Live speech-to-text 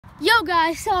Yo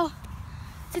guys, so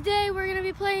today we're gonna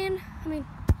be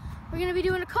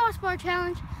doing a crossbar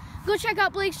challenge. Go check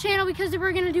out Blake's channel because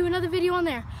we're gonna do another video on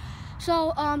there.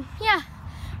 So yeah,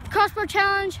 crossbar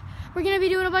challenge. We're gonna be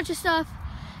doing a bunch of stuff.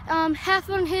 Half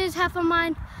on his, half on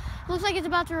mine. Looks like it's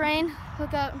about to rain.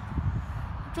 Look up.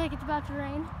 Looks like it's about to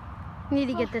rain. Need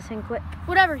to get this in quick.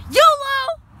 Whatever.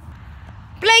 YOLO!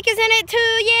 Blake is in it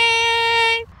too,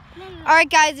 yay! All right,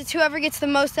 guys, it's whoever gets the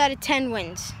most out of 10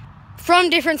 wins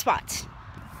from different spots.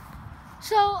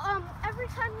 So every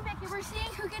time you make it, we're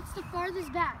seeing who gets the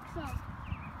farthest back. So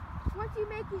once you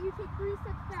make it, you take 3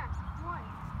 steps back. 1,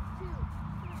 2,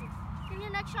 3. Then your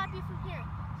next shot be from here.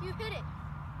 You hit it.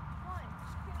 1,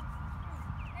 2,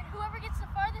 3. And whoever gets the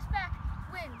farthest back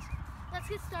wins. Let's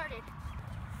get started.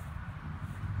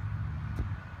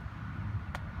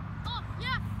 Oh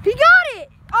yeah. He got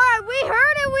it. All right, we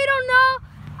heard it. We don't know.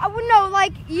 I would know.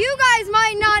 Like you guys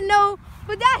might not know,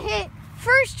 but that hit.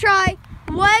 First try.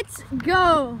 Let's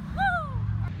go. Woo!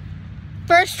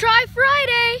 First try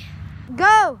Friday.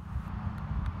 Go.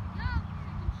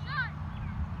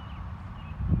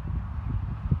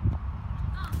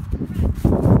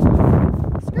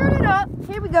 Screwed it up.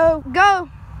 Here we go. Go.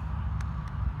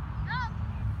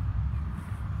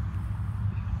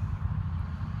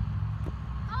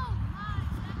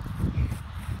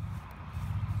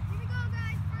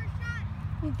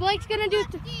 Blake's gonna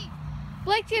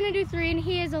do 3, and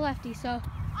he is a lefty, so.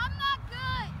 I'm not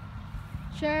good.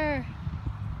 Sure.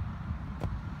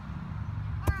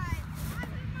 Alright, I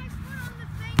put my foot on the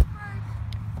thing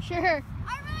first. Sure. I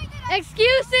really did.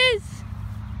 Excuses!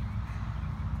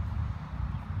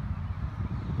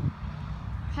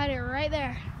 Had it right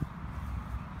there.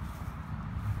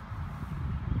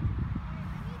 I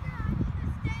need to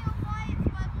stay on Wyatt's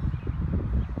level.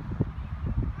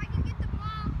 If I can get the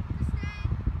ball to stay.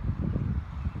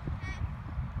 Okay.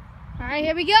 All right,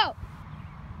 here we go.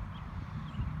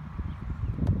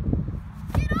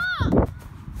 Get off!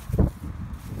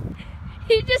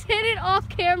 He just hit it off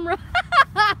camera.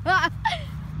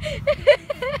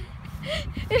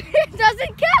 It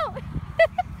doesn't count.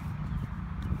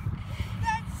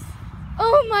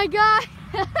 Oh my god.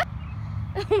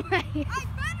 Oh my god. I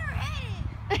better hit it.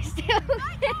 I still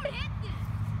I don't hit this.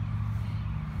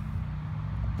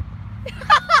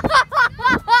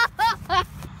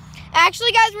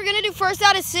 Actually, guys, we're gonna do first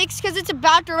out of 6 because it's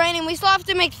about to rain and we still have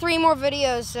to make 3 more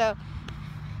videos. So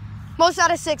most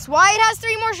out of 6. Wyatt has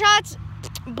 3 more shots.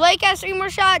 Blake has 3 more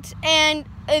shots, and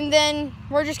then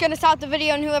we're just gonna stop the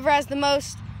video, and whoever has the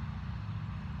most,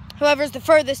 whoever's the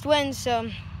furthest wins.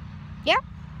 So yeah,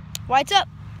 Wyatt's up.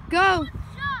 Go.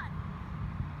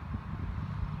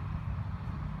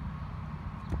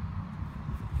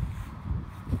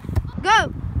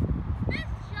 Go.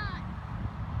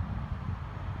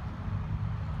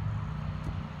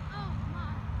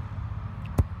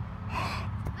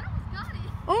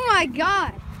 Oh my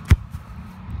god.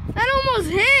 That almost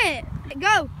hit.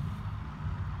 Go.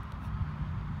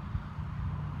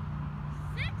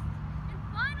 6th and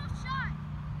final shot.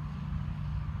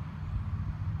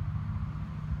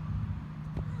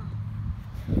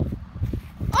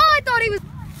 Oh, I thought he was.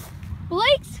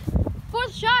 Blake's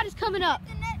 4th shot is coming up.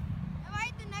 If I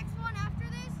hit the next one after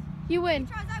this, You win.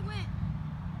 tries I win.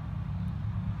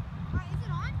 Alright, is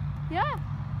it on? Yeah.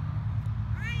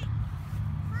 Alright.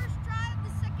 First try of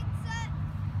the second set.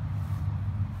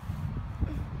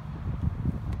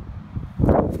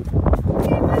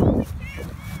 Okay, my only chance is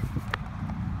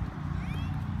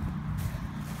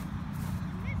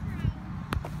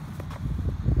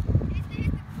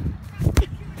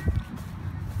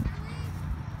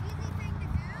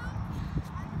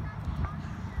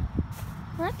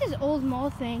We're at this old mall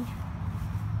thing.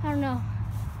 I don't know.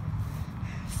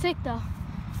 Sick though.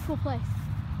 Cool place.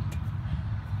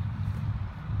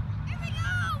 Here we go!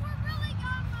 We're really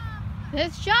going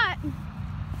This shot.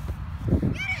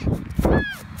 Get it!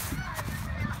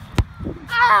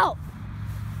 Ow!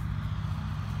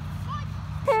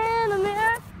 In the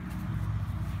mirror.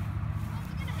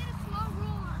 We're gonna hit a slow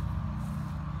roller.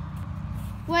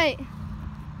 Wait.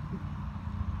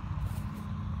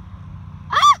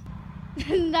 Ah!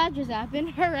 That just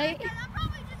happened. All right. Yeah, I'm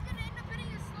probably just gonna end up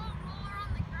hitting a slow roller on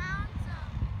the ground, so.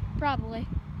 Probably.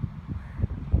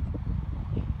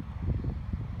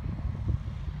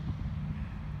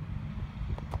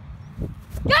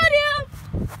 Got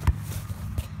him!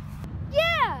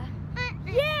 Yeah!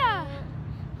 Yeah!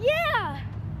 Yeah!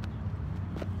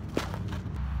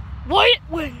 Wyatt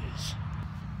wins!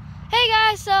 Hey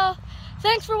guys, so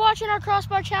thanks for watching our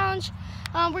crossbar challenge.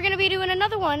 We're gonna be doing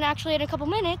another one actually in a couple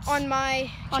minutes On my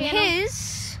on channel.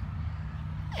 his.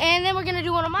 And then we're gonna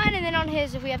do one on mine, and then on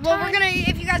his if we have time. Well,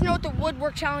 if you guys know what the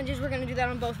woodwork challenge is, we're gonna do that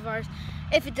on both of ours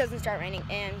if it doesn't start raining.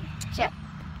 And so,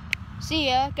 see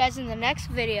ya guys in the next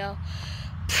video.